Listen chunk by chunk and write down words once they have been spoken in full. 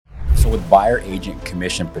So with buyer agent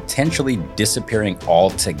commission potentially disappearing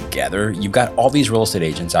altogether, you've got all these real estate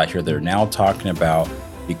agents out here that are now talking about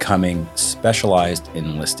becoming specialized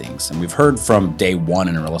in listings. And we've heard from day one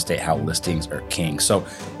in real estate how listings are king. So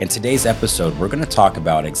in today's episode, we're going to talk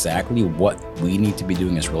about exactly what we need to be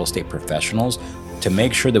doing as real estate professionals to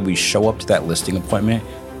make sure that we show up to that listing appointment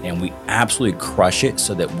and we absolutely crush it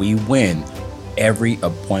so that we win every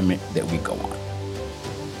appointment that we go on.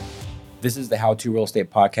 This is the How To Real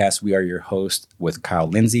Estate Podcast. We are your host with Kyle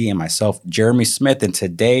Lindsay and myself, Jeremy Smith. And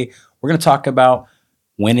today we're going to talk about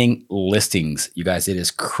winning listings. You guys, it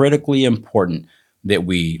is critically important that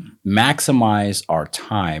we maximize our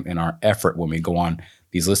time and our effort when we go on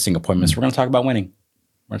these listing appointments. We're going to talk about winning.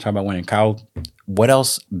 We're going to talk about winning. Kyle, what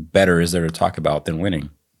else better is there to talk about than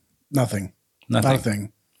winning? Nothing.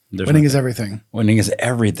 Winning Is everything. Winning is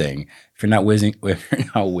everything. If you're not whizzing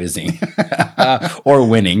or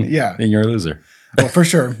winning, yeah, then you're a loser. Well, for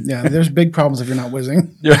sure. Yeah, there's big problems if you're not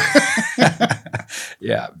whizzing.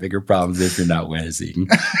 Yeah, bigger problems if you're not whizzing.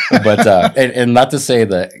 But and not to say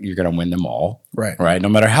that you're going to win them all, right? No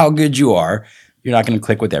matter how good you are, you're not going to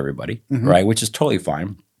click with everybody, right? Which is totally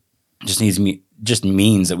fine. Just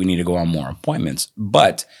means that we need to go on more appointments,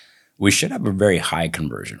 but we should have a very high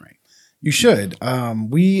conversion rate. You should.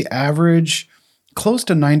 We average close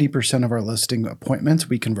to 90% of our listing appointments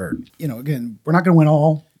we convert. You know, again, we're not going to win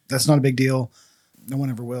all. That's not a big deal. No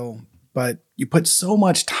one ever will. But you put so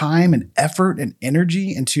much time and effort and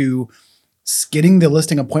energy into getting the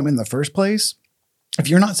listing appointment in the first place. If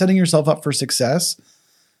you're not setting yourself up for success,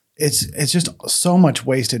 it's just so much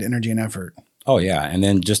wasted energy and effort. Oh, yeah. And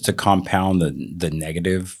then just to compound the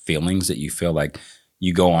negative feelings that you feel like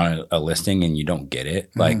you go on a listing and you don't get it.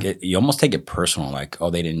 Like you almost take it personal, like, oh,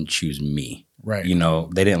 they didn't choose me. Right. You know,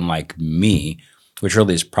 they didn't like me, which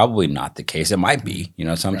really is probably not the case. It might be, you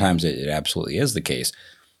know, sometimes it absolutely is the case.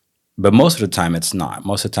 But most of the time it's not.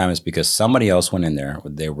 Most of the time it's because somebody else went in there.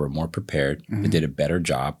 They were more prepared. They did a better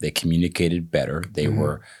job. They communicated better. They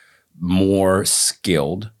were more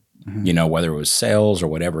skilled, you know, whether it was sales or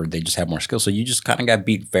whatever, they just had more skills. So you just kind of got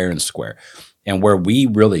beat fair and square. And where we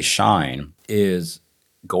really shine is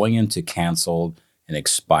going into canceled and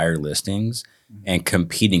expired listings and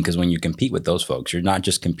competing. Because when you compete with those folks, you're not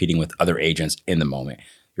just competing with other agents in the moment.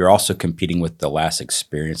 You're also competing with the last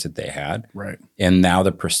experience that they had. Right. And now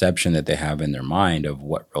the perception that they have in their mind of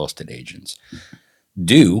what real estate agents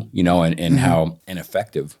do, you know, and how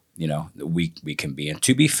ineffective, you know, we can be. And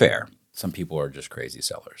to be fair, some people are just crazy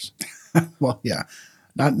sellers. Well, yeah.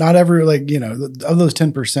 Not every, like, you know, of those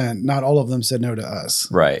 10%, not all of them said no to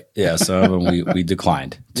us. Right. Yeah. Some of them we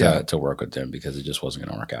declined to work with them because it just wasn't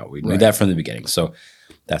going to work out. We knew that from the beginning. So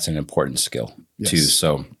that's an important skill too.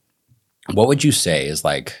 So what would you say is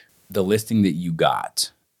like the listing that you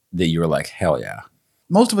got that you were like, hell yeah?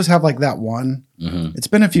 Most of us have like that one. It's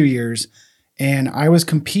been a few years and I was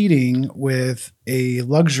competing with a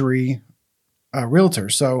luxury realtor.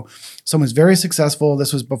 So someone's very successful.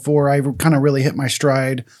 This was before I kind of really hit my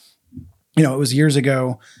stride. You know, it was years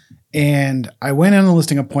ago. And I went in a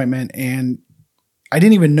listing appointment and I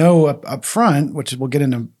didn't even know up front, which we'll get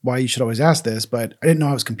into why you should always ask this, but I didn't know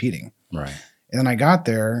I was competing. Right. And then I got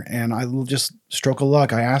there and I just stroke of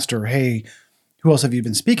luck. I asked her, hey, who else have you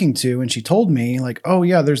been speaking to? And she told me like, oh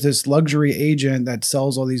yeah, there's this luxury agent that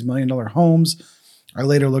sells all these $1 million homes. I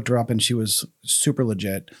later looked her up and she was super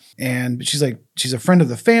legit. And she's like, she's a friend of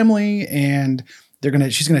the family and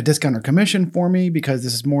she's going to discount her commission for me because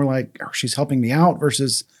this is more like she's helping me out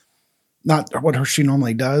versus not what she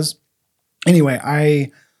normally does. Anyway,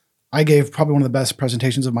 I gave probably one of the best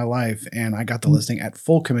presentations of my life and I got the listing at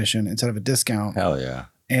full commission instead of a discount. Hell yeah.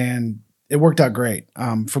 And it worked out great.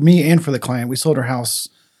 For me and for the client, we sold her house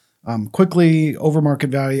quickly, over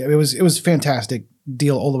market value. it was a fantastic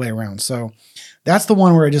deal all the way around. So that's the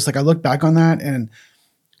one where I look back on that and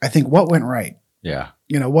I think what went right. Yeah.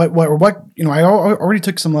 You know, what, you know, I already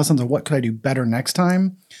took some lessons on what could I do better next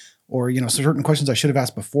time, or, you know, certain questions I should have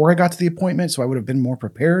asked before I got to the appointment. So I would have been more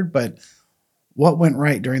prepared, but what went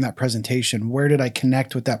right during that presentation? Where did I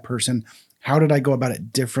connect with that person? How did I go about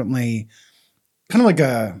it differently? Kind of like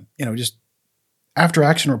a, you know, just after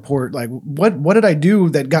action report, like what did I do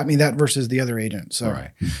that got me that versus the other agent? So,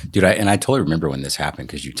 right. Dude, I totally remember when this happened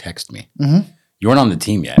because you texted me. You weren't on the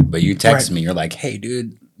team yet, but you texted me. You're like, hey,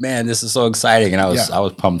 dude, man, this is so exciting. And I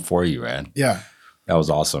was pumped for you, man. Yeah. That was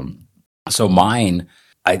awesome. So mine,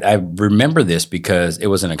 I remember this because it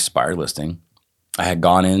was an expired listing. I had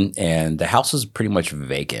gone in and the house was pretty much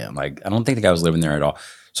vacant. Like, I don't think the guy was living there at all.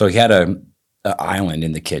 So he had a island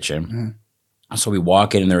in the kitchen. So we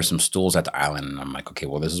walk in and there are some stools at the island. And I'm like, okay,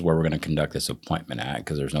 well, this is where we're going to conduct this appointment at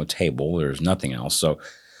because there's no table. There's nothing else. So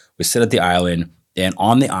We sit at the island, and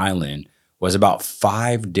on the island was about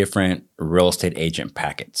 5 different real estate agent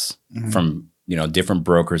packets from, different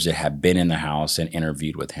brokers that had been in the house and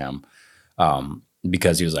interviewed with him.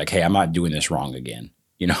 Because he was like, hey, I'm not doing this wrong again.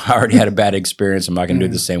 I already had a bad experience. I'm not going to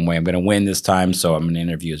do it the same way. I'm going to win this time. So I'm going to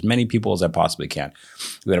interview as many people as I possibly can.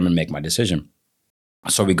 Then I'm going to make my decision.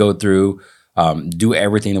 So we go through, do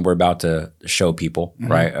everything that we're about to show people,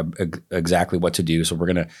 right? Exactly what to do. So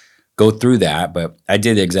we're going to go through that. But I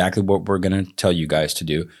did exactly what we're going to tell you guys to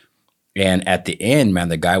do. And at the end, man,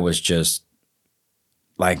 the guy was just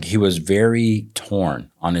like, he was very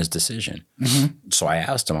torn on his decision. So I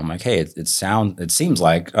asked him, I'm like, hey, it seems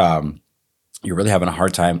like you're really having a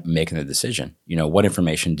hard time making the decision. What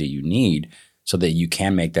information do you need so that you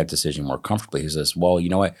can make that decision more comfortably? He says, well, you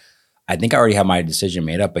know what? I think I already have my decision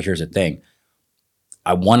made up, but here's the thing.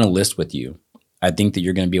 I want to list with you. I think that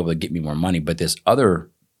you're going to be able to get me more money, but this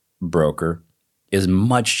other broker is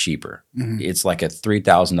much cheaper. It's like a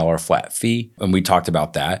 $3,000 flat fee. And we talked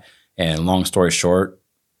about that. And long story short,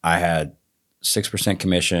 I had 6%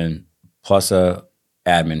 commission plus a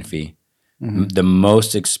admin fee. The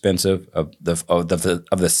most expensive of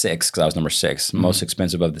the 6, because I was number 6, most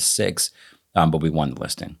expensive of the 6, but we won the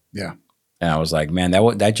listing. Yeah. And I was like, man,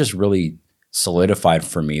 that just really solidified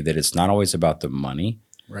for me that it's not always about the money.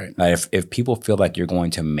 Right. If people feel like you're going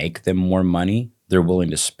to make them more money, they're willing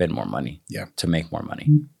to spend more money to make more money.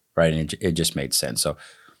 Right. And it just made sense. So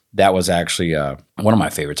that was actually one of my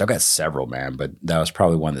favorites. I've got several, man, but that was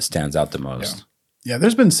probably one that stands out the most. Yeah,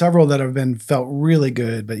 there's been several that have felt really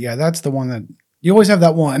good, but yeah, that's the one that you always have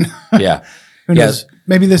that one. Yeah. Who knows?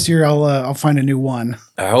 Maybe this year I'll find a new one.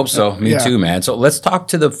 I hope so. Me too, man. So let's talk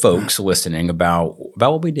to the folks listening about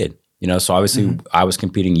what we did. So obviously I was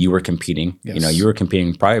competing, you were competing. Yes. You were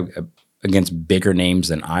competing probably against bigger names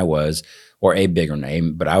than I was, or a bigger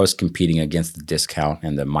name, but I was competing against the discount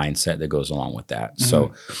and the mindset that goes along with that.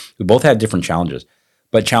 So we both had different challenges,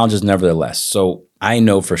 but challenges nevertheless. So I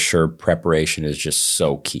know for sure preparation is just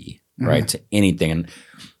so key, right, to anything. And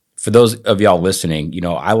for those of y'all listening,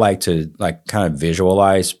 I like to kind of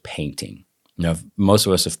visualize painting. Most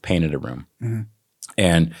of us have painted a room.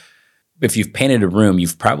 And if you've painted a room,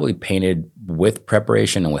 you've probably painted with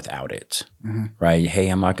preparation and without it, right? Hey,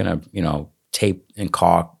 I'm not going to, tape and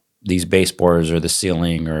caulk these baseboards or the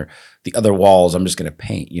ceiling or the other walls. I'm just going to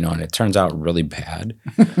paint, and it turns out really bad.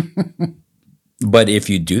 But if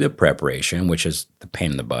you do the preparation, which is the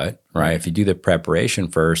pain in the butt, right? If you do the preparation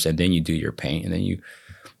first and then you do your paint and then you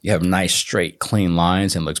have nice, straight, clean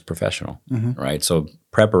lines and it looks professional, right? So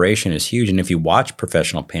preparation is huge. And if you watch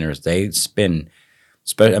professional painters, they spend,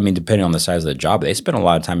 depending on the size of the job, they spend a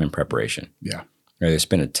lot of time in preparation. Yeah. Right? They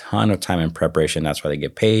spend a ton of time in preparation. That's why they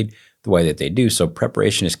get paid the way that they do. So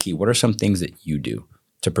preparation is key. What are some things that you do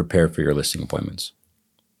to prepare for your listing appointments?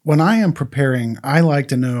 When I am preparing, I like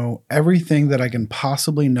to know everything that I can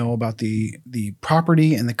possibly know about the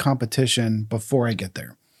property and the competition before I get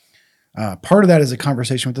there. Part of that is a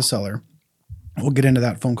conversation with the seller. We'll get into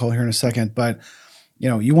that phone call here in a second, but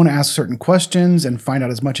you want to ask certain questions and find out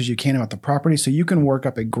as much as you can about the property so you can work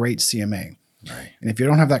up a great CMA. Right. And if you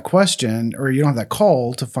don't have that question or you don't have that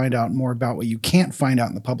call to find out more about what you can't find out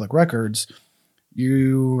in the public records,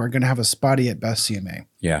 you are going to have a spotty at best CMA.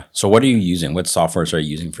 Yeah. So what are you using? What softwares are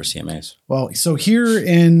you using for CMAs? Well, so here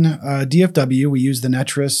in DFW, we use the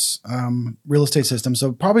Netris real estate system.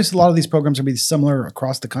 So probably a lot of these programs will be similar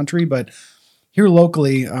across the country, but here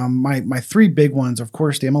locally, my 3 big ones, of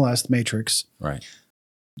course, the MLS, the Matrix, right,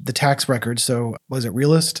 the tax records. So was it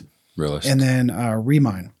Realist? Realist. And then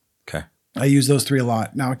Remine. Okay. I use those 3 a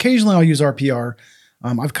lot. Now, occasionally I'll use RPR.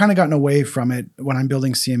 I've kind of gotten away from it when I'm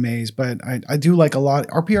building CMAs, but I do like a lot.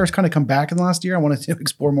 RPR has kind of come back in the last year. I wanted to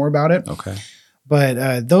explore more about it. Okay.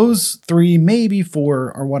 But those 3, maybe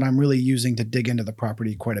 4, are what I'm really using to dig into the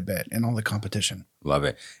property quite a bit and all the competition. Love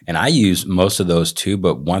it. And I use most of those too,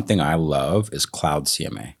 but one thing I love is Cloud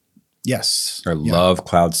CMA. Yes. Love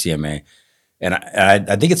Cloud CMA. And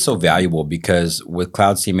I think it's so valuable because with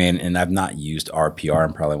Cloud CMA, and I've not used RPR,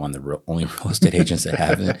 I'm probably one of the only real estate agents that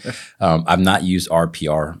haven't. I've not used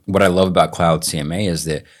RPR. What I love about Cloud CMA is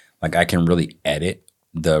that I can really edit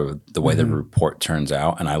the way the report turns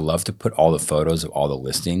out. And I love to put all the photos of all the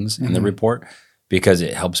listings in the report because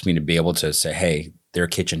it helps me to be able to say, hey, their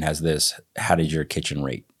kitchen has this. How did your kitchen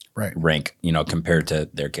rank, compared to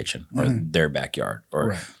their kitchen or their backyard?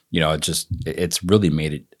 Or, it's really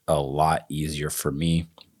made it a lot easier for me,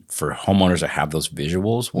 for homeowners that have those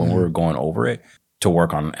visuals when we're going over it, to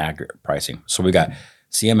work on accurate pricing. So we got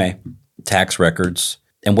CMA, tax records,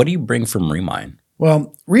 and what do you bring from Remine?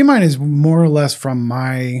 Well, Remine is more or less from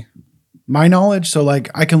my knowledge. So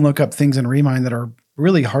I can look up things in Remine that are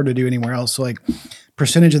really hard to do anywhere else. So like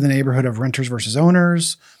percentage of the neighborhood of renters versus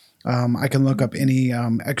owners. I can look up any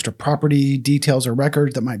extra property details or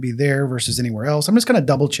records that might be there versus anywhere else. I'm just kind of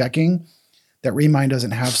double checking that Remind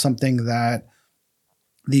doesn't have something that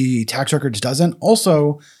the tax records doesn't.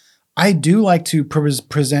 Also, I do like to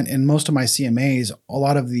present in most of my CMAs a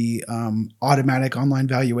lot of the automatic online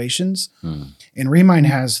valuations. And Remind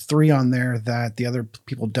has 3 on there that the other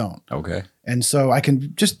people don't. Okay. And so I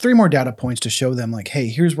can just 3 more data points to show them like, hey,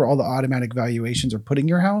 here's where all the automatic valuations are putting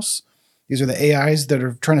your house. These are the AIs that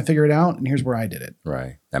are trying to figure it out. And here's where I did it.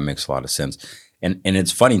 Right. That makes a lot of sense. And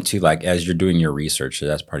it's funny too, like as you're doing your research, so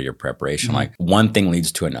that's part of your preparation, like one thing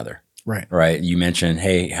leads to another. Right. Right. You mentioned,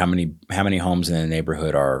 hey, how many homes in the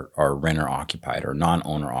neighborhood are renter occupied or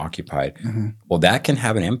non-owner occupied? Well, that can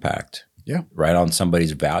have an impact. Yeah. Right, on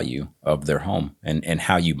somebody's value of their home and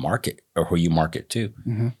how you market or who you market to.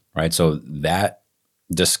 Right. So that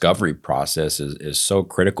discovery process is so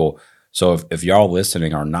critical. So if y'all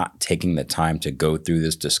listening are not taking the time to go through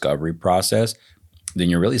this discovery process, then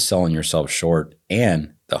you're really selling yourself short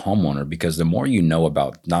and the homeowner, because the more you know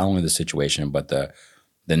about not only the situation, but the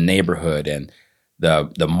neighborhood and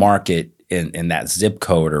the market in that zip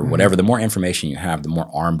code or whatever, the more information you have, the more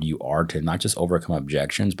armed you are to not just overcome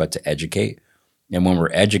objections, but to educate. And when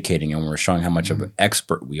we're educating and we're showing how much of an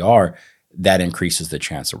expert we are, that increases the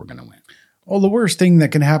chance that we're going to win. Well, the worst thing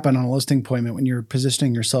that can happen on a listing appointment when you're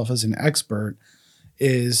positioning yourself as an expert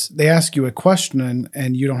is they ask you a question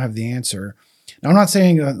and you don't have the answer. Now, I'm not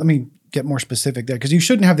saying, let me get more specific there, because you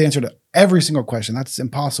shouldn't have the answer to every single question. That's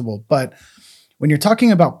impossible. But when you're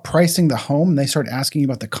talking about pricing the home and they start asking you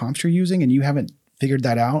about the comps you're using and you haven't figured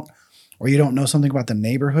that out, or you don't know something about the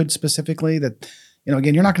neighborhood specifically, that,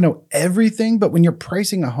 again, you're not going to know everything, but when you're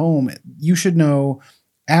pricing a home, you should know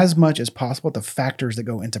as much as possible the factors that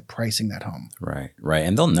go into pricing that home. Right, right.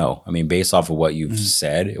 And they'll know. I mean, based off of what you've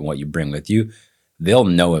said and what you bring with you, they'll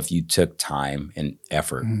know if you took time and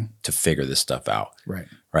effort to figure this stuff out. Right.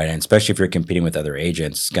 Right. And especially if you're competing with other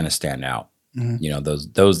agents, it's going to stand out.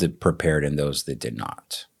 Those that prepared and those that did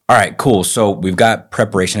not. All right, cool. So we've got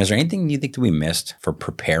preparation. Is there anything you think that we missed for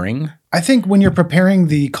preparing? I think when you're preparing,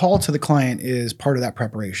 the call to the client is part of that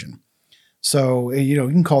preparation. So, you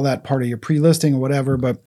can call that part of your pre-listing or whatever,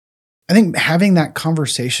 but I think having that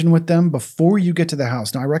conversation with them before you get to the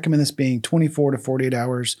house. Now, I recommend this being 24 to 48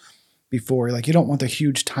 hours before. Like, you don't want the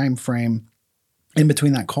huge time frame in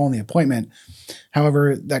between that call and the appointment.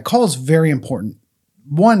 However, that call is very important.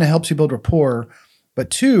 1, it helps you build rapport, but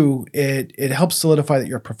 2, it helps solidify that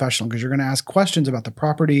you're a professional, because you're going to ask questions about the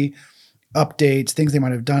property, updates, things they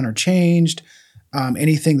might have done or changed,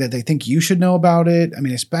 anything that they think you should know about it. I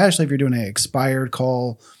mean, especially if you're doing an expired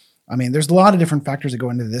call. I mean, there's a lot of different factors that go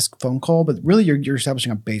into this phone call, but really you're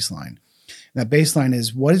establishing a baseline. And that baseline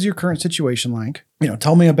is, what is your current situation like?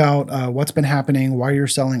 Tell me about what's been happening, why you're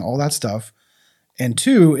selling, all that stuff. And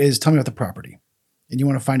 2 is, tell me about the property. And you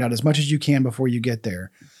want to find out as much as you can before you get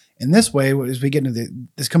there. And this way, as we get into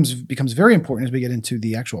becomes very important as we get into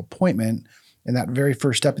the actual appointment and that very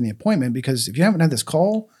first step in the appointment, because if you haven't had this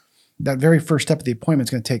call, that very first step of the appointment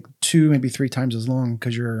is going to take 2, maybe 3 times as long,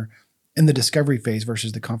 because you're in the discovery phase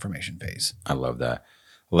versus the confirmation phase. I love that.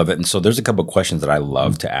 I love it. And so there's a couple of questions that I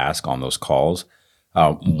love to ask on those calls.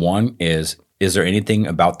 One is there anything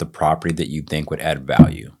about the property that you think would add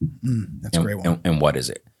value? That's a great one. And what is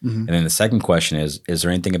it? And then the second question is there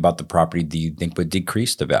anything about the property that you think would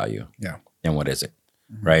decrease the value? Yeah. And what is it?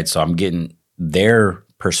 Right. So I'm getting their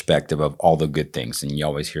perspective of all the good things. And you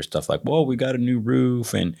always hear stuff like, well, we got a new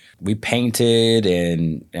roof and we painted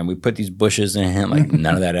and we put these bushes in. Like,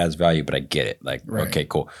 none of that adds value, but I get it. Like, Right. Okay,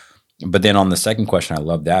 cool. But then on the second question, I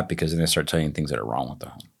love that, because then they start telling you things that are wrong with the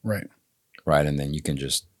home. Right. Right. And then you can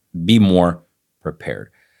just be more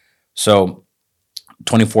prepared. So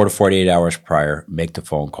 24 to 48 hours prior, make the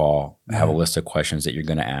phone call, have a list of questions that you're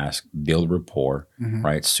going to ask, build rapport,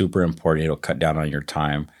 right? Super important. It'll cut down on your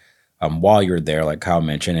time while you're there, like Kyle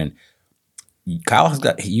mentioned. And Kyle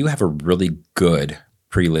you have a really good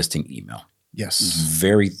pre-listing email. Yes.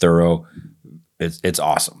 Very thorough. It's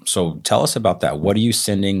awesome. So tell us about that. What are you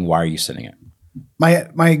sending? Why are you sending it?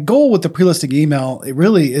 My goal with the pre-listing email, it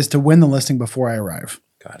really is to win the listing before I arrive.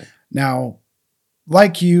 Got it. Now,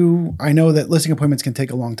 like you, I know that listing appointments can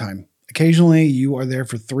take a long time. Occasionally, you are there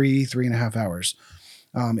for 3.5 hours.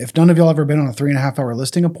 If none of y'all ever been on a 3.5 hour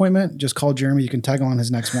listing appointment, just call Jeremy. You can tag on his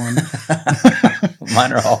next one.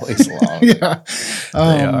 Mine are always long. Yeah,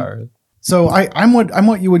 They are. So I'm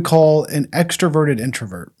what you would call an extroverted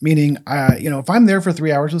introvert, meaning, if I'm there for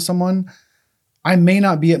 3 hours with someone, I may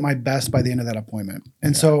not be at my best by the end of that appointment.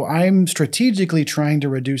 And so I'm strategically trying to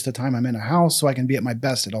reduce the time I'm in a house so I can be at my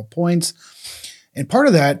best at all points. And part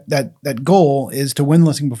of that goal is to win the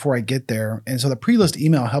listing before I get there. And so the pre-list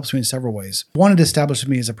email helps me in several ways. One, it establishes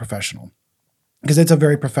me as a professional because it's a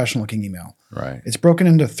very professional looking email. Right. It's broken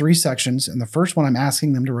into 3 sections. And the first one, I'm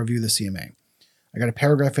asking them to review the CMA. I got a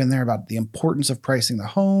paragraph in there about the importance of pricing the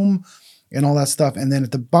home and all that stuff. And then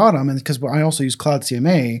at the bottom, and because I also use Cloud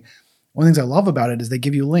CMA, one of the things I love about it is they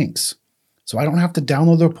give you links. So I don't have to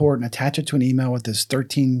download the report and attach it to an email with this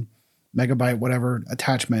 13 megabyte, whatever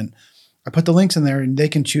attachment. I put the links in there and they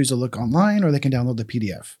can choose to look online or they can download the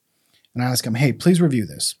PDF. And I ask them, hey, please review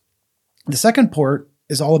this. The second part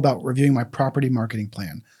is all about reviewing my property marketing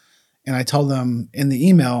plan. And I tell them in the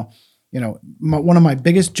email, one of my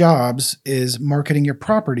biggest jobs is marketing your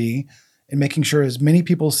property and making sure as many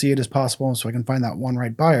people see it as possible so I can find that one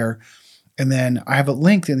right buyer. And then I have a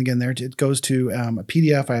link in again there. It goes to a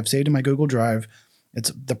PDF I have saved in my Google Drive.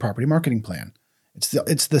 It's the property marketing plan.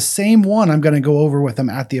 It's the same one I'm going to go over with them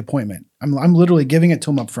at the appointment. I'm literally giving it to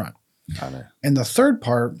them up front. Got it. And the third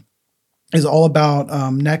part is all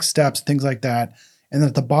about next steps, things like that. And then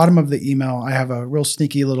at the bottom of the email, I have a real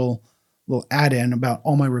sneaky little add-in about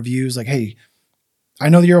all my reviews. Like, hey, I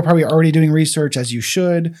know that you're probably already doing research as you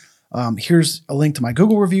should. Here's a link to my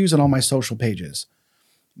Google reviews and all my social pages.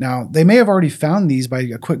 Now, they may have already found these by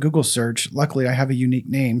a quick Google search. Luckily, I have a unique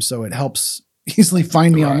name, so it helps easily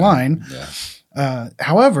find me online. Yeah.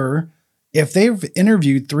 However, if they've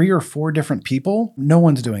interviewed 3 or 4 different people, no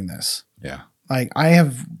one's doing this. Yeah. Like I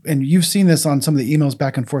have, and you've seen this on some of the emails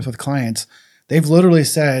back and forth with clients. They've literally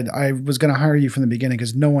said, I was going to hire you from the beginning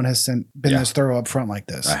because no one has been this thorough up front like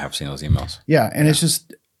this. I have seen those emails. Yeah. And it's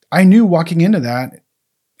just, I knew walking into that,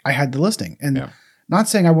 I had the listing. And not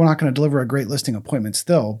saying I'm not going to deliver a great listing appointment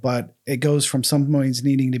still, but it goes from some points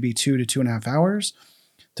needing to be 2 to 2.5 hours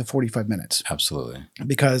to 45 minutes. Absolutely.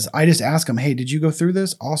 Because I just ask them, hey, did you go through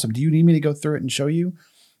this? Awesome. Do you need me to go through it and show you?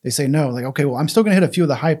 They say no. Like, okay, well, I'm still going to hit a few of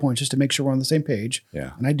the high points just to make sure we're on the same page.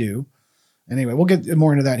 Yeah. And I do. Anyway, we'll get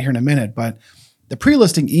more into that here in a minute. But the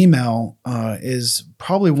pre-listing email is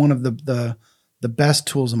probably one of the best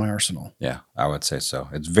tools in my arsenal. Yeah, I would say so.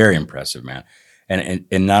 It's very impressive, man. And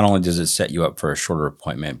not only does it set you up for a shorter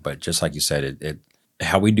appointment, but just like you said, it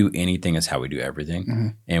how we do anything is how we do everything. Mm-hmm.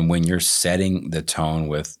 And when you're setting the tone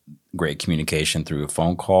with great communication through a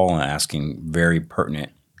phone call and asking very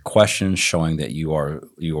pertinent questions, showing that you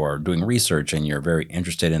are doing research and you're very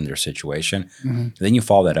interested in their situation, then you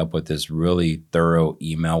follow that up with this really thorough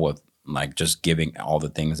email with like just giving all the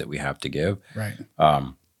things that we have to give. Right.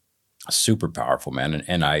 Super powerful, man.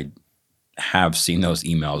 And I have seen those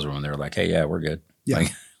emails when they're like, hey, yeah, we're good. Yeah.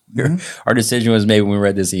 Like, our decision was made when we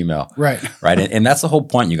read this email. Right. Right. And that's the whole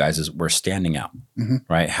point, you guys, is we're standing out.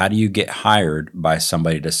 Right. How do you get hired by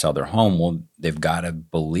somebody to sell their home? Well, they've got to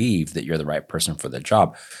believe that you're the right person for the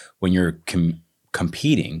job. When you're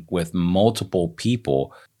competing with multiple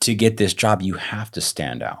people to get this job, you have to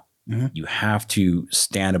stand out. You have to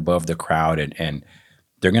stand above the crowd and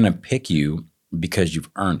they're going to pick you because you've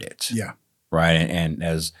earned it. Yeah. Right. And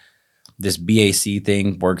as this BAC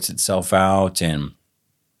thing works itself out, and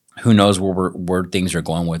who knows where things are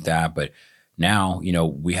going with that. But now,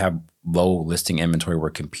 we have low listing inventory.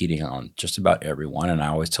 We're competing on just about everyone. And I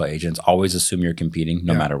always tell agents, always assume you're competing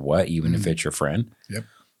no matter what, even if it's your friend. Yep.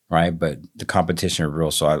 Right. But the competition is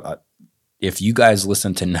real. So if you guys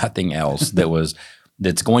listen to nothing else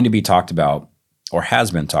that's going to be talked about or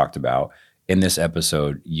has been talked about in this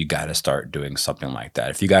episode, you got to start doing something like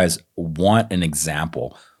that. If you guys want an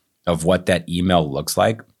example of what that email looks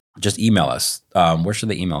like, just email us. Where should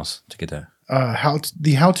the emails to get that?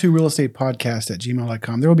 The How To Real Estate Podcast at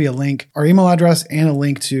gmail.com. There will be a link, our email address, and a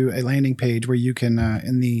link to a landing page where you can,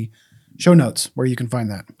 in the show notes, where you can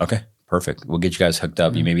find that. Okay, perfect. We'll get you guys hooked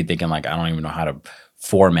up. You may be thinking like, I don't even know how to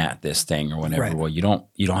format this thing or whatever. Right. Well, you don't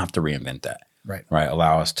have to reinvent that. Right. Right.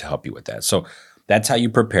 Allow us to help you with that. So that's how you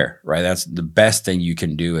prepare, right? That's the best thing you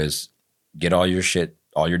can do is get all your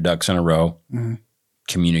ducks in a row,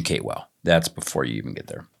 communicate well. That's before you even get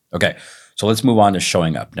there. Okay. So let's move on to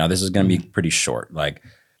showing up. Now this is going to be pretty short,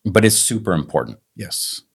 but it's super important.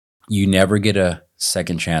 Yes. You never get a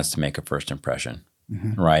second chance to make a first impression,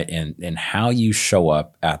 right? And how you show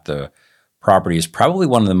up at the property is probably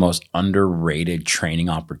one of the most underrated training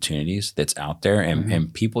opportunities that's out there.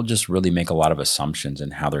 And people just really make a lot of assumptions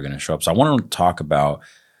in how they're going to show up. So I want to talk about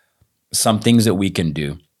some things that we can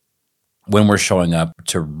do when we're showing up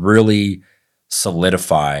to really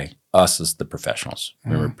solidify us as the professionals.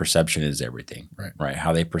 Remember, perception is everything, right?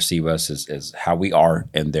 How they perceive us is how we are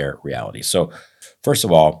in their reality. So first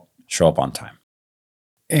of all, show up on time.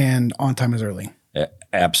 And on time is early.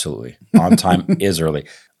 Absolutely. On time is early.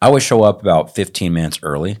 I always show up about 15 minutes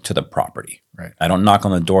early to the property. Right. I don't knock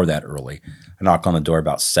on the door that early. I knock on the door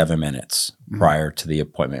about 7 minutes prior to the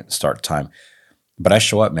appointment start time. But I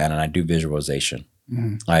show up, man, and I do visualization.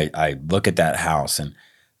 I look at that house and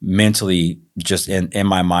mentally, just in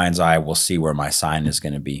my mind's eye, will see where my sign is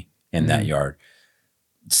going to be in that yard.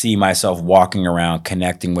 See myself walking around,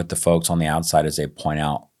 connecting with the folks on the outside as they point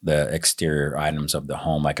out the exterior items of the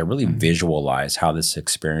home. Like I really visualize how this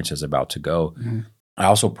experience is about to go. I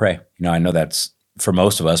also pray. I know that's for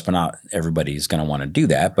most of us, but not everybody's going to want to do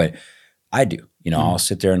that. But I do. I'll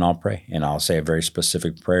sit there and I'll pray, and I'll say a very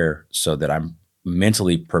specific prayer so that I'm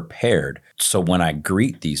mentally prepared. So when I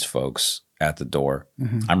greet these folks at the door,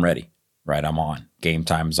 I'm ready, right? I'm on. Game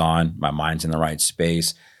time's on. My mind's in the right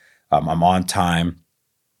space. I'm on time.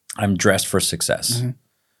 I'm dressed for success,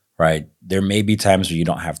 right? There may be times where you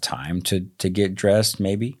don't have time to get dressed,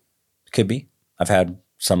 maybe. Could be. I've had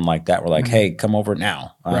something like that. We're like, hey, come over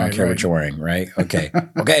now. I don't care what you're wearing, right? Okay.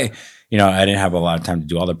 Okay. I didn't have a lot of time to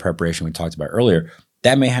do all the preparation we talked about earlier.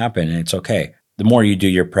 That may happen, and it's okay. The more you do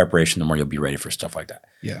your preparation, the more you'll be ready for stuff like that.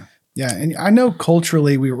 Yeah. Yeah. And I know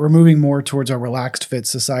culturally we're moving more towards a relaxed fit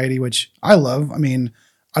society, which I love. I mean,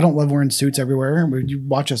 I don't love wearing suits everywhere. You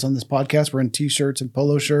watch us on this podcast, we're in t-shirts and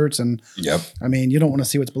polo shirts. And I mean, you don't want to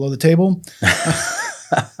see what's below the table.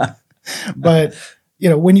 But,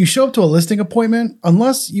 when you show up to a listing appointment,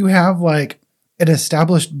 unless you have like an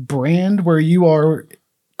established brand where you are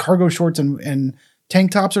cargo shorts and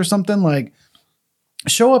tank tops or something, like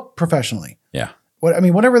show up professionally. Yeah.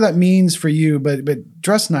 Whatever that means for you, but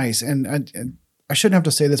dress nice. And I shouldn't have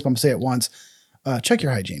to say this, but I'm going to say it once. Check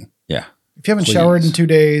your hygiene. Yeah. If you haven't showered in 2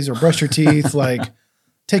 days or brushed your teeth, like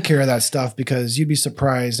take care of that stuff, because you'd be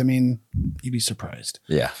surprised. You'd be surprised.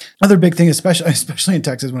 Yeah. Other big thing, especially in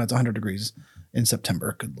Texas when it's 100 degrees in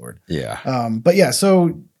September. Good Lord. Yeah. But yeah,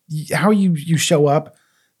 so how you show up,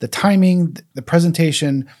 the timing, the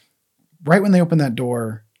presentation, right when they open that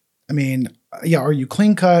door. Are you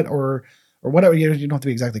clean cut or whatever? You don't have to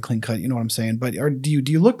be exactly clean cut. You know what I'm saying? But do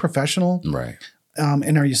you look professional? Right.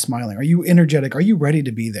 And are you smiling? Are you energetic? Are you ready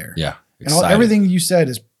to be there? Yeah. And everything you said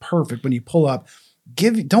is perfect. When you pull up,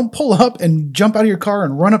 don't pull up and jump out of your car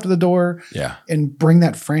and run up to the door. Yeah. And bring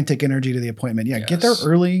that frantic energy to the appointment. Yeah. Yes. Get there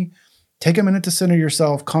early. Take a minute to center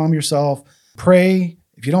yourself, calm yourself, pray.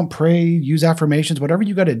 If you don't pray, use affirmations, whatever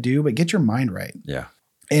you got to do, but get your mind right. Yeah.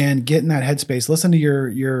 And get in that headspace. Listen to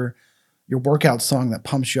your workout song that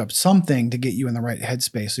pumps you up, something to get you in the right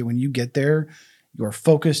headspace. So when you get there, you're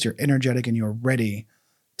focused, you're energetic, and you're ready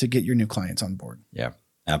to get your new clients on board. Yeah,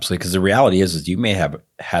 absolutely. Because the reality is you may have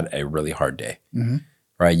had a really hard day,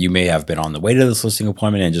 right? You may have been on the way to this listing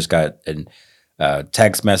appointment and just got a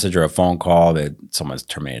text message or a phone call that someone's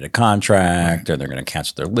terminated a contract or they're going to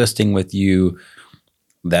cancel their listing with you.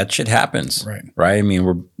 That shit happens, right?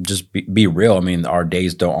 We're just be real. Our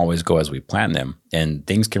days don't always go as we plan them, and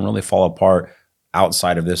things can really fall apart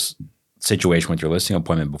outside of this situation with your listing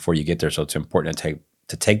appointment before you get there. So it's important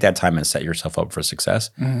to take that time and set yourself up for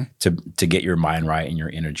success, to get your mind right and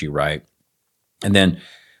your energy right. And then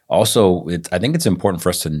also, I think it's important for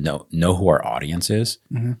us to know who our audience is.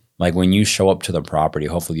 Like when you show up to the property,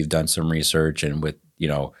 hopefully you've done some research, and with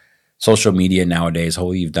social media nowadays,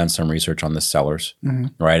 hopefully you've done some research on the sellers,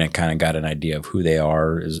 right? And kind of got an idea of who they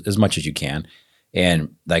are as much as you can.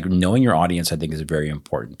 And like knowing your audience, I think is very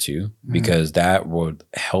important too, because that would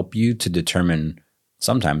help you to determine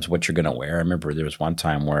sometimes what you're going to wear. I remember there was one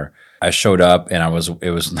time where I showed up and it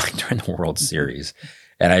was like during the World Series,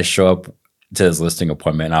 and I show up to this listing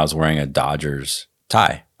appointment and I was wearing a Dodgers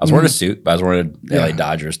tie. I was wearing a suit, but I was wearing a LA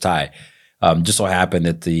Dodgers tie. Just so happened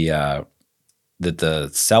that the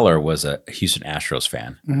seller was a Houston Astros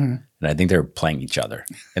fan. And I think they were playing each other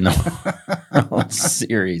in the World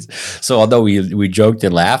Series. So although we joked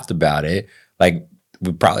and laughed about it, like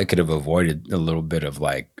we probably could have avoided a little bit of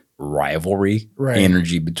like rivalry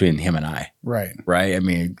energy between him and I. Right.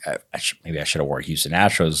 Maybe I should have worn Houston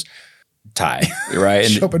Astros tie, right?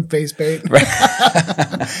 Show up in face paint. Right.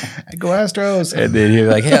 Go Astros. And then he'd be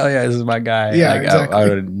like, hell yeah, this is my guy. Yeah, like, exactly. I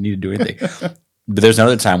don't need to do anything. But there's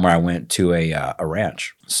another time where I went to a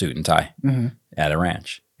ranch, suit and tie at a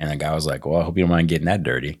ranch. And the guy was like, well, I hope you don't mind getting that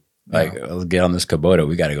dirty. Like, let's get on this Kubota.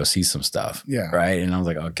 We got to go see some stuff. Yeah. Right. And I was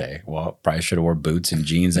like, okay, well, probably should have wore boots and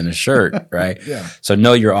jeans and a shirt. Right. Yeah. So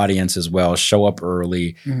know your audience as well. Show up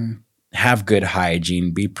early. Have good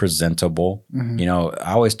hygiene. Be presentable.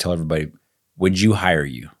 I always tell everybody, would you hire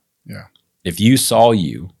you? Yeah. If you saw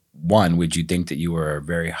you, one, would you think that you were a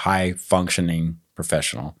very high functioning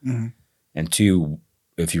professional? And two,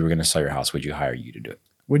 if you were going to sell your house, would you hire you to do it?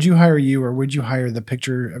 Would you hire you, or would you hire the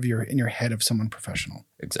picture of in your head of someone professional?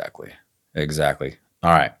 Exactly.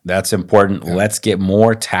 All right. That's important. Yeah. Let's get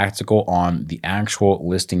more tactical on the actual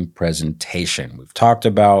listing presentation. We've talked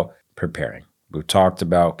about preparing. We've talked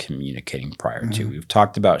about communicating prior to. We've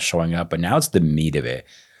talked about showing up, but now it's the meat of it.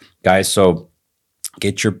 Guys, so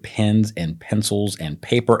get your pens and pencils and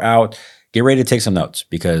paper out. Get ready to take some notes,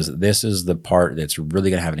 because this is the part that's really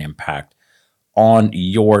going to have an impact on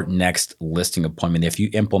your next listing appointment. If you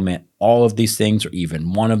implement all of these things, or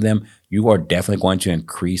even one of them, you are definitely going to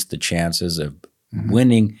increase the chances of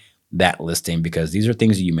winning that listing, because these are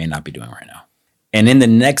things that you may not be doing right now. And in the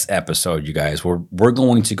next episode, you guys, we're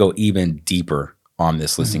going to go even deeper on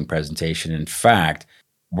this listing presentation. In fact,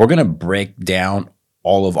 we're going to break down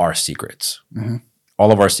all of our secrets.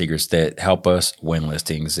 All of our secrets that help us win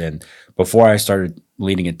listings. And before I started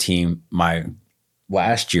leading a team, my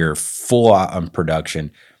last year, full on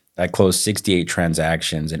production, I closed 68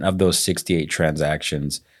 transactions. And of those 68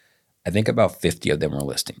 transactions, I think about 50 of them were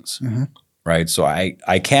listings, right? So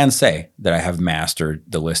I can say that I have mastered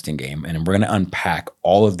the listing game. And we're going to unpack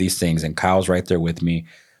all of these things. And Kyle's right there with me.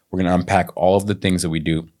 We're going to unpack all of the things that we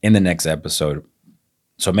do in the next episode.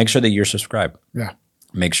 So make sure that you're subscribed. Yeah.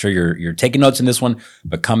 Make sure you're taking notes in this one,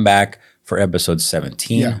 but come back for episode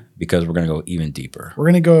 17 because we're going to go even deeper. We're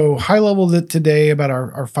going to go high level today about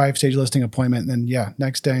our 5-stage listing appointment. And then,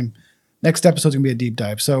 next episode is going to be a deep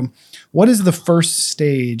dive. So what is the first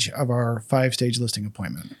stage of our 5-stage listing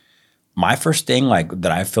appointment? My first thing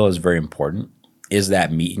that I feel is very important is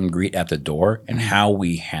that meet and greet at the door and how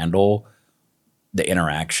we handle the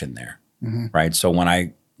interaction there, right? So when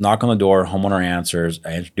I knock on the door, homeowner answers,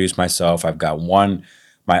 I introduce myself. I've got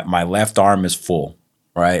my left arm is full,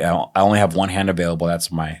 right? I only have one hand available.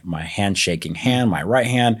 That's my handshaking hand. My right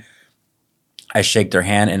hand, I shake their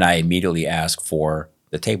hand and I immediately ask for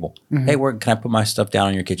the table. Hey, can I put my stuff down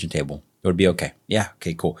on your kitchen table? It would be okay. Yeah,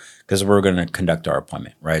 okay, cool. Because we're going to conduct our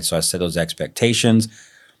appointment, right? So I set those expectations.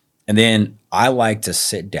 And then I like to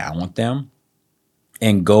sit down with them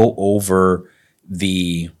and go over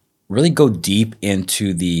really go deep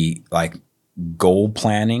into the goal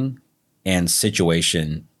planning and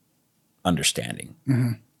situation understanding.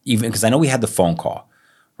 Even because I know we had the phone call,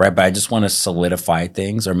 right? But I just want to solidify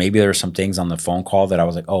things, or maybe there are some things on the phone call that I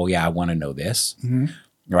was like, oh yeah, I want to know this,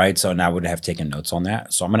 right? So now I would have taken notes on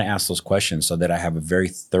that. So I'm going to ask those questions so that I have a very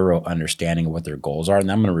thorough understanding of what their goals are, and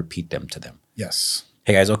then I'm going to repeat them to them. Yes.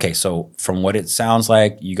 Hey guys, okay, so from what it sounds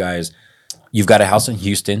like, you've got a house in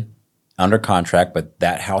Houston under contract, but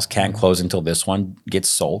that house can't close until this one gets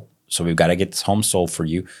sold. So we've got to get this home sold for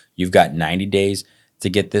you. You've got 90 days to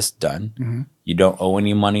get this done. You don't owe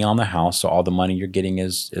any money on the house. So all the money you're getting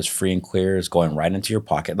is free and clear, is going right into your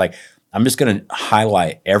pocket. I'm just going to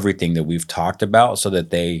highlight everything that we've talked about so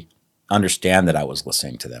that they understand that I was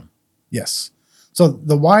listening to them. Yes. So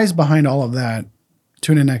the whys behind all of that,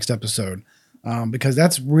 tune in next episode, because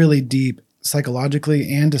that's really deep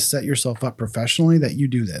psychologically and to set yourself up professionally that you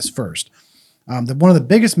do this first. One of the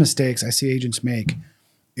biggest mistakes I see agents make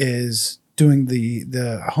is doing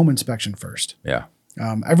the home inspection first. Yeah.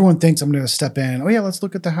 Everyone thinks I'm going to step in. Oh yeah, let's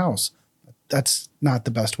look at the house. That's not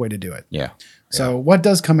the best way to do it. Yeah. So what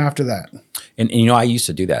does come after that? And I used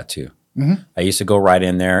to do that too. I used to go right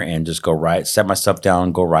in there and just set myself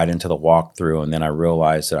down, go right into the walkthrough. And then I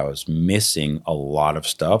realized that I was missing a lot of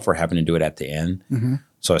stuff or having to do it at the end.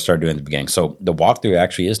 So I started doing it at the beginning. So the walkthrough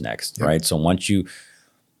actually is next, right? So once you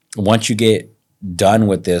get done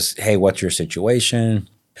with this, hey, what's your situation?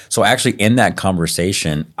 So actually in that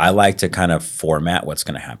conversation, I like to kind of format what's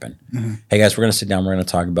going to happen. Hey guys, we're going to sit down. We're going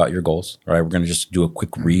to talk about your goals. All right. We're going to just do a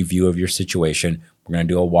quick review of your situation. We're going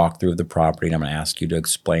to do a walkthrough of the property, and I'm going to ask you to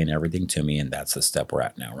explain everything to me. And that's the step we're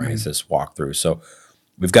at now, right? It's this walkthrough. So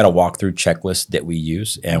we've got a walkthrough checklist that we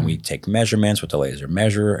use, and we take measurements with the laser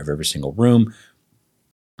measure of every single room.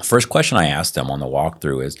 First question I asked them on the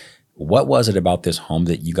walkthrough is, what was it about this home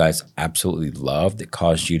that you guys absolutely loved that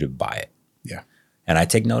caused you to buy it? Yeah. And I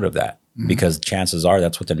take note of that because chances are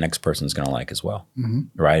that's what the next person is going to like as well,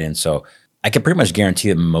 right? And so I can pretty much guarantee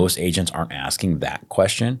that most agents aren't asking that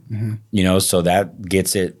question, so that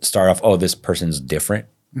gets it start off, oh, this person's different,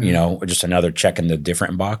 or just another check in the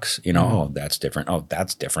different box, oh, that's different. Oh,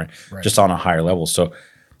 that's different, just on a higher level. So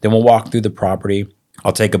then we'll walk through the property.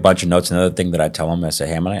 I'll take a bunch of notes. Another thing that I tell them, I say,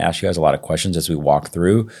 hey, I'm going to ask you guys a lot of questions as we walk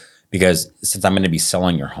through, because since I'm going to be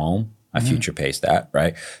selling your home, I future pace that,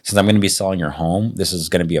 right? Since I'm going to be selling your home, this is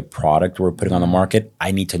going to be a product we're putting on the market.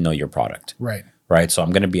 I need to know your product. Right. So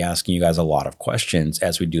I'm going to be asking you guys a lot of questions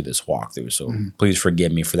as we do this walkthrough. So please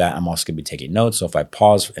forgive me for that. I'm also going to be taking notes. So if I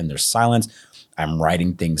pause and there's silence, I'm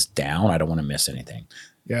writing things down. I don't want to miss anything.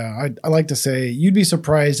 Yeah, I like to say you'd be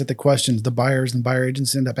surprised at the questions the buyers and buyer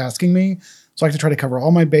agents end up asking me. So I like to try to cover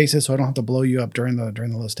all my bases so I don't have to blow you up during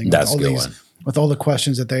the listing. That's a good one. With all the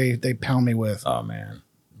questions that they pound me with. Oh man,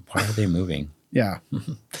 why are they moving? Yeah.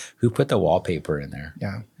 Who put the wallpaper in there?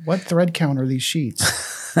 Yeah. What thread count are these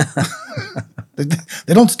sheets?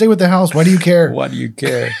 They don't stay with the house. Why do you care? Why do you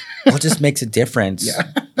care? Well, it just makes a difference. Yeah.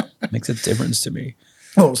 Makes a difference to me.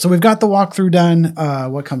 Oh, so we've got the walkthrough done.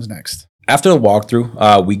 What comes next? After the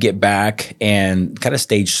walkthrough, we get back and kind of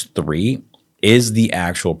stage 3 is the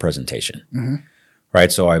actual presentation. Mm-hmm. Right.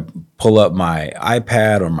 So I pull up my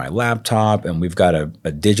iPad or my laptop and we've got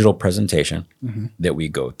a digital presentation that we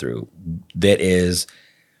go through that is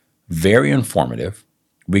very informative.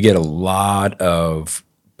 We get a lot of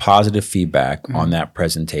positive feedback on that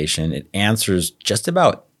presentation. It answers just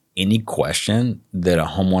about any question that a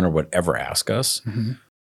homeowner would ever ask us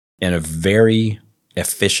in a very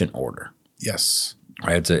efficient order. Yes.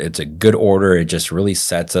 Right. It's a good order. It just really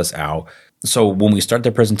sets us out. So when we start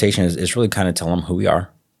the presentation, it's really kind of telling them who we are,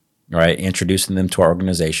 right? Introducing them to our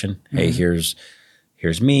organization. Hey, here's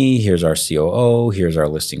me. Here's our COO. Here's our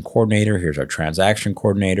listing coordinator. Here's our transaction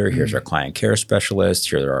coordinator. Here's our client care specialist.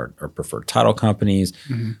 Here are our preferred title companies.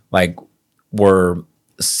 Like we're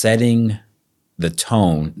setting the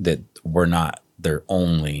tone that we're not their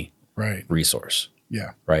only resource.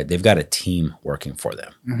 Yeah. Right. They've got a team working for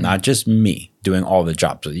them, not just me doing all the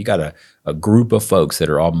jobs. So you got a group of folks that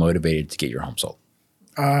are all motivated to get your home sold.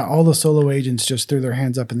 All the solo agents just threw their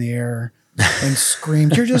hands up in the air and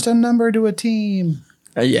screamed, "You're just a number to a team."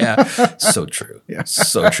 Yeah. So true.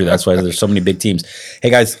 So true. That's why there's so many big teams.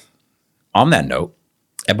 Hey guys, on that note,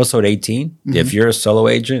 episode 18, if you're a solo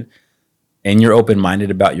agent and you're open-minded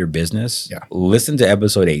about your business, listen to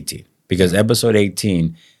episode 18 because episode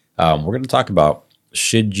 18, we're going to talk about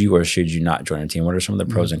should you or should you not join a team? What are some of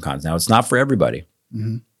the pros and cons? Now, it's not for everybody,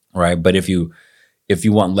 right? But if you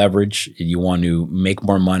want leverage, you want to make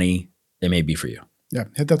more money, it may be for you. Yeah,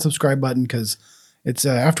 hit that subscribe button because it's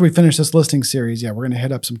after we finish this listing series, we're going to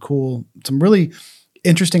hit up some really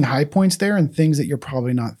interesting high points there and things that you're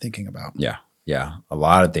probably not thinking about. Yeah. A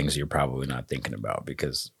lot of things you're probably not thinking about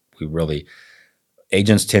because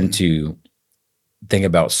agents tend to think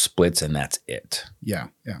about splits and that's it. Yeah.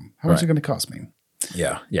 How much is it going to cost me?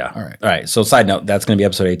 Yeah. All right. So side note, that's going to be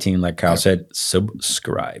episode 18. Like Kyle said,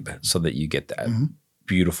 subscribe so that you get that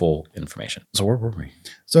beautiful information. So where were we?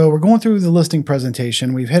 So we're going through the listing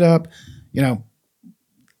presentation. We've hit up,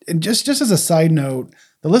 and just as a side note,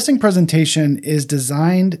 the listing presentation is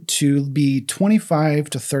designed to be 25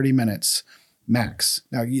 to 30 minutes max.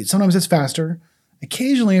 Now, sometimes it's faster.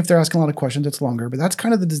 Occasionally, if they're asking a lot of questions, it's longer, but that's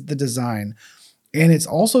kind of the design. And it's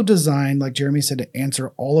also designed, like Jeremy said, to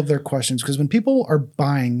answer all of their questions. Because when people are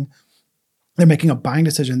buying, they're making a buying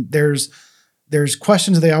decision, there's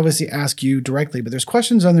questions they obviously ask you directly, but there's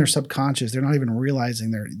questions on their subconscious they're not even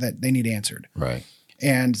realizing that they need answered. Right.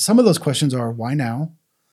 And some of those questions are, why now?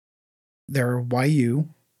 They're, why you?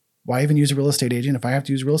 Why even use a real estate agent? If I have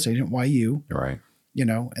to use a real estate agent, why you? Right.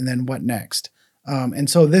 And then what next? And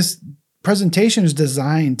so this presentation is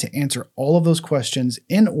designed to answer all of those questions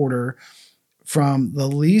in order from the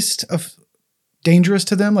least of dangerous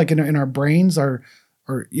to them. Like in our brains there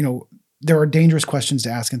are dangerous questions to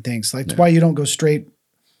ask and things. Like that's why you don't go straight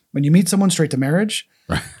when you meet someone straight to marriage.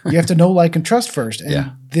 Right. You have to know, like, and trust first.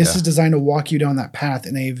 And this Yeah. is designed to walk you down that path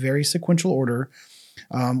in a very sequential order.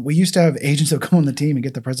 We used to have agents that come on the team and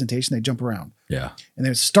get the presentation. They jump around. Yeah. And they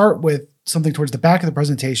would start with something towards the back of the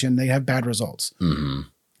presentation. They have bad results.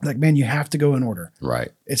 Like, man, you have to go in order.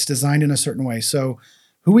 Right. It's designed in a certain way. So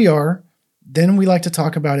who we are, then we like to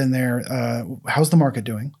talk about in there, how's the market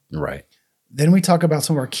doing? Right. Then we talk about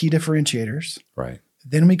some of our key differentiators. Right.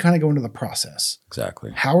 Then we kind of go into the process.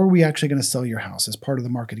 Exactly. How are we actually going to sell your house as part of the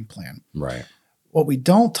marketing plan? Right. What we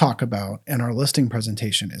don't talk about in our listing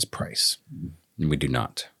presentation is price. We do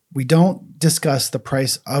not. We don't discuss the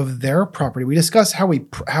price of their property. We discuss how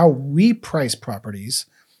we price properties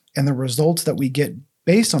and the results that we get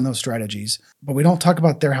based on those strategies, but we don't talk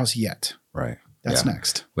about their house yet. Right. That's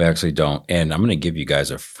next. We actually don't. And I'm going to give you guys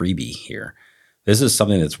a freebie here. This is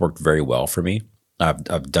something that's worked very well for me.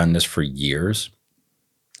 I've done this for years.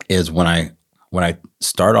 Is when I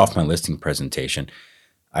start off my listing presentation,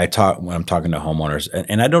 when I'm talking to homeowners,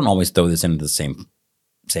 and I don't always throw this into the same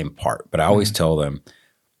part, but I always tell them,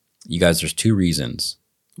 you guys, there's two reasons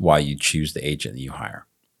why you choose the agent that you hire.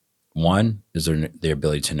 One is their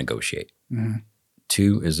ability to negotiate.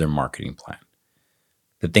 Two is their marketing plan.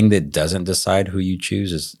 The thing that doesn't decide who you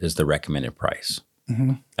choose is the recommended price.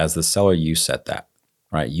 As the seller, you set that,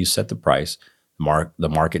 right? You set the price. The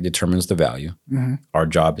market determines the value. Mm-hmm. Our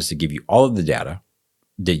job is to give you all of the data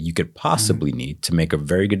that you could possibly need to make a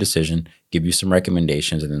very good decision, give you some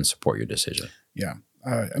recommendations, and then support your decision. Yeah.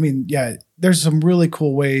 I mean, yeah, there's some really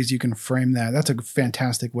cool ways you can frame that. That's a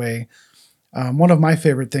fantastic way. One of my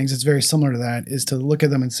favorite things, it's very similar to that, is to look at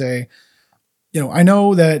them and say, I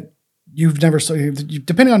know that you've never sold,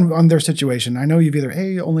 depending on their situation, I know you've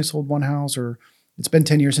either only sold one house, or it's been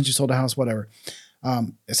 10 years since you sold a house, whatever. I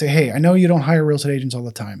say, hey, I know you don't hire real estate agents all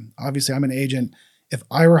the time. Obviously, I'm an agent. If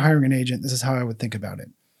I were hiring an agent, this is how I would think about it.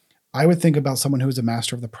 I would think about someone who is a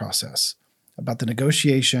master of the process, about the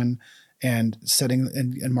negotiation and setting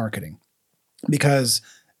and marketing. And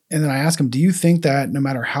then I ask them, do you think that no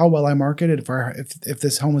matter how well I market it, if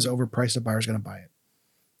this home is overpriced, a buyer's going to buy it?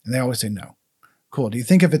 And they always say no. Cool. Do you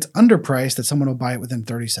think if it's underpriced that someone will buy it within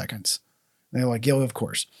 30 seconds? And they're like, yeah, of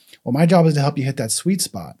course. Well, my job is to help you hit that sweet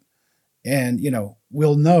spot. And,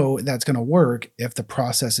 we'll know that's going to work if the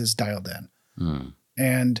process is dialed in.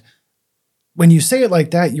 And when you say it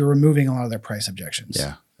like that, you're removing a lot of their price objections.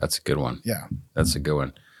 Yeah, that's a good one. Yeah. That's a good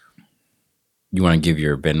one. You want to give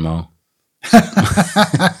your Venmo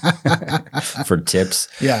for tips?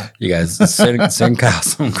 Yeah. You guys send Kyle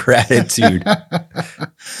some gratitude.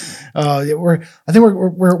 I think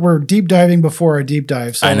we're deep diving before our deep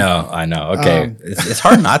dive. So, I know. Okay. It's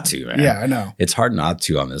hard not to, man. Yeah, I know. It's hard not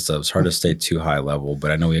to on this stuff. It's hard to stay too high level, but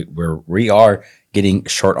I know we are getting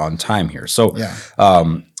short on time here. So, yeah.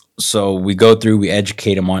 So we go through, we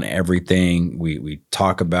educate them on everything. We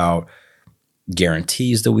talk about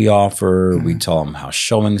guarantees that we offer. We tell them how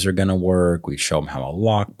showings are going to work. We show them how a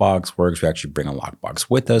lockbox works. We actually bring a lockbox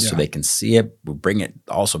with us so they can see it. We bring it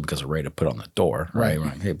also because we're ready to put on the door. Right. We're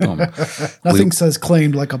like, hey, boom. Nothing says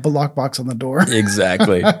claimed like a lockbox on the door.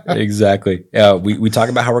 Exactly. We talk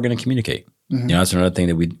about how we're going to communicate. That's another thing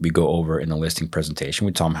that we go over in the listing presentation.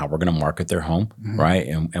 We tell them how we're going to market their home, right?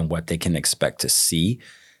 And what they can expect to see,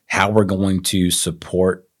 how we're going to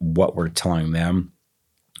support what we're telling them.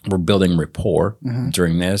 We're building rapport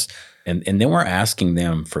during this. And then we're asking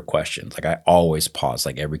them for questions. Like I always pause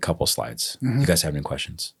like every couple slides. You guys have any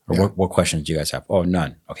questions? Or what questions do you guys have? Oh,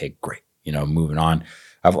 none. Okay, great. Moving on.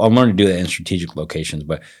 I've learned to do that in strategic locations,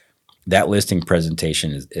 but that listing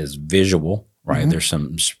presentation is visual, right? There's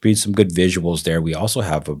some good visuals there. We also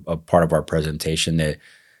have a part of our presentation that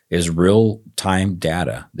is real-time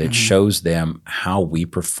data that shows them how we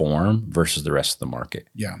perform versus the rest of the market.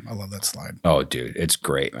 Yeah, I love that slide. Oh, dude, it's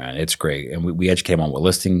great, man. It's great. And we educate them on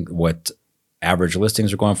what average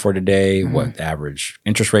listings are going for today, what average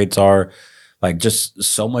interest rates are. Like just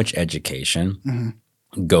so much education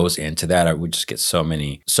goes into that. I would just get so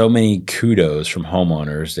many kudos from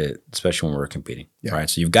homeowners that, especially when we're competing, right?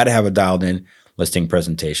 So you've got to have a dialed in listing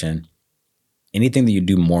presentation. Anything that you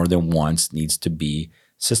do more than once needs to be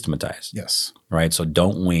systematized. Yes. Right. So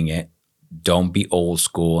don't wing it. Don't be old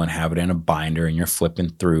school and have it in a binder and you're flipping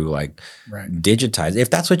through. Like digitize.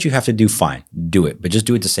 If that's what you have to do, fine, do it. But just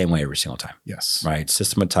do it the same way every single time. Yes. Right.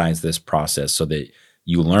 Systematize this process so that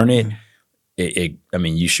you learn it.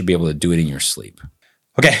 You should be able to do it in your sleep.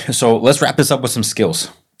 Okay. So let's wrap this up with some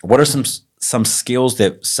skills. What are some skills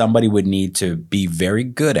that somebody would need to be very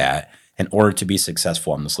good at in order to be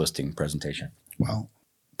successful on this listing presentation? Well,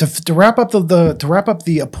 to wrap up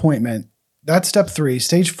the appointment, that's step 3.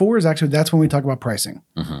 Stage 4 is actually, that's when we talk about pricing.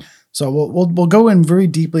 So we'll go in very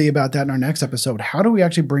deeply about that in our next episode. How do we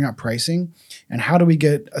actually bring up pricing, and how do we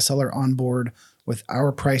get a seller on board with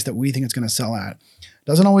our price that we think it's going to sell at?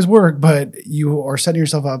 Doesn't always work, but you are setting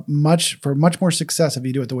yourself up for much more success if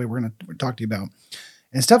you do it the way we're going to talk to you about.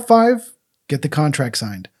 And step 5, get the contract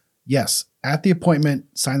signed. Yes, at the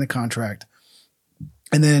appointment, sign the contract.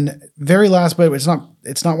 And then very last, but it's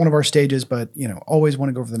not one of our stages, but always want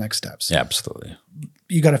to go for the next steps. Yeah, absolutely.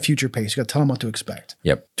 You got a future pace. You got to tell them what to expect.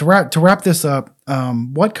 Yep. To wrap this up,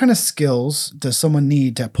 what kind of skills does someone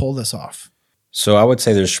need to pull this off? So I would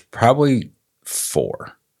say there's probably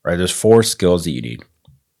 4, right? There's 4 skills that you need.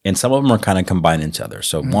 And some of them are kind of combined into others.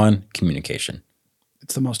 So 1, communication.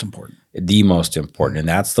 It's the most important. The most important. And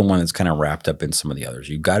that's the one that's kind of wrapped up in some of the others.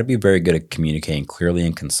 You've got to be very good at communicating clearly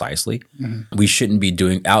and concisely. We shouldn't be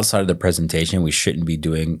doing, outside of the presentation, we shouldn't be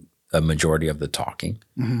doing a majority of the talking,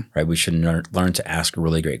 right? We should learn to ask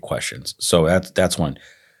really great questions. So that's one.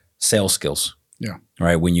 Sales skills. Yeah.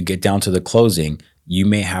 Right. When you get down to the closing, you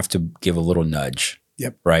may have to give a little nudge.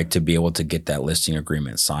 Yep. Right. To be able to get that listing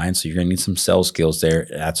agreement signed. So you're going to need some sales skills there.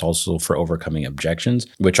 That's also for overcoming objections,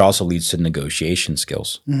 which also leads to negotiation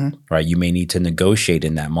skills. Right. You may need to negotiate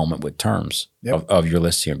in that moment with terms of your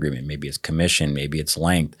listing agreement. Maybe it's commission, maybe it's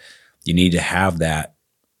length. You need to have that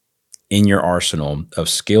in your arsenal of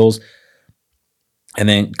skills. And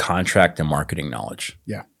then contract and marketing knowledge.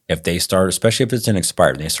 Yeah. If they start, especially if it's an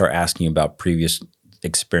expired, they start asking you about previous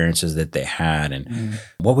experiences that they had and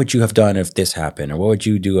what would you have done if this happened or what would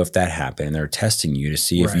you do if that happened, and they're testing you to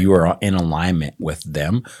see if you are in alignment with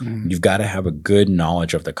them. You've got to have a good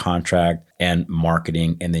knowledge of the contract and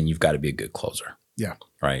marketing, and then you've got to be a good closer. Yeah.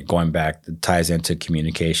 Right. Going back, it ties into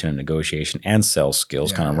communication and negotiation and sales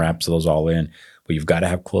skills, kind of wraps those all in. But you've got to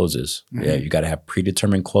have closes. Yeah, you've got to have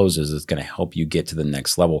predetermined closes that's going to help you get to the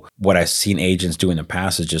next level. What I've seen agents do in the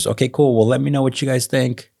past is just, okay, cool. Well, let me know what you guys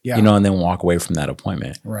think, and then walk away from that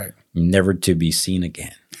appointment. Right. Never to be seen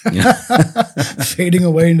again. You know? Fading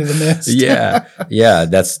away into the mist. Yeah.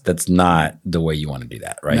 That's not the way you want to do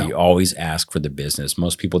that, right? No. You always ask for the business.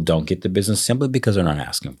 Most people don't get the business simply because they're not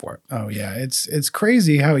asking for it. Oh yeah. It's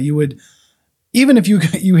crazy how you would, even if you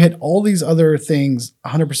hit all these other things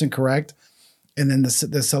 100% correct, and then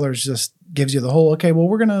the seller just gives you the whole, okay, well,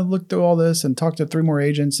 we're going to look through all this and talk to 3 more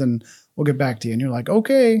agents and we'll get back to you. And you're like,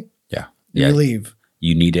 okay. Yeah. You leave.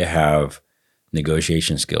 You need to have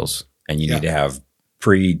negotiation skills, and you need to have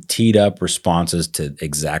pre-teed up responses to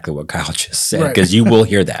exactly what Kyle just said, because you will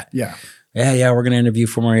hear that. Yeah, we're going to interview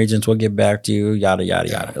 4 more agents. We'll get back to you, yada, yada,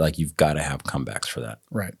 yada. Like, you've got to have comebacks for that.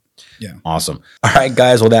 Right. Yeah. Awesome. All right,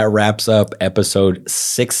 guys. Well, that wraps up episode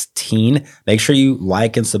 16. Make sure you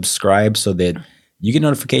like and subscribe so that you get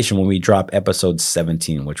notification when we drop episode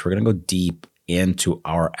 17, which we're going to go deep into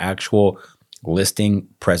our actual listing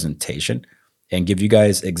presentation and give you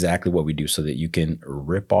guys exactly what we do so that you can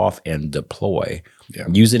rip off and deploy,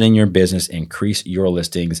 use it in your business, increase your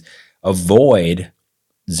listings, avoid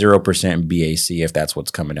 0% BAC if that's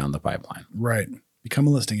what's coming down the pipeline. Right. Become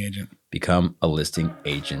a listing agent. Become a listing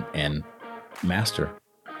agent and master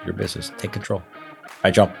your business. Take control. All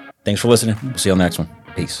right, y'all. Thanks for listening. We'll see you on the next one.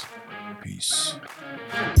 Peace. Peace.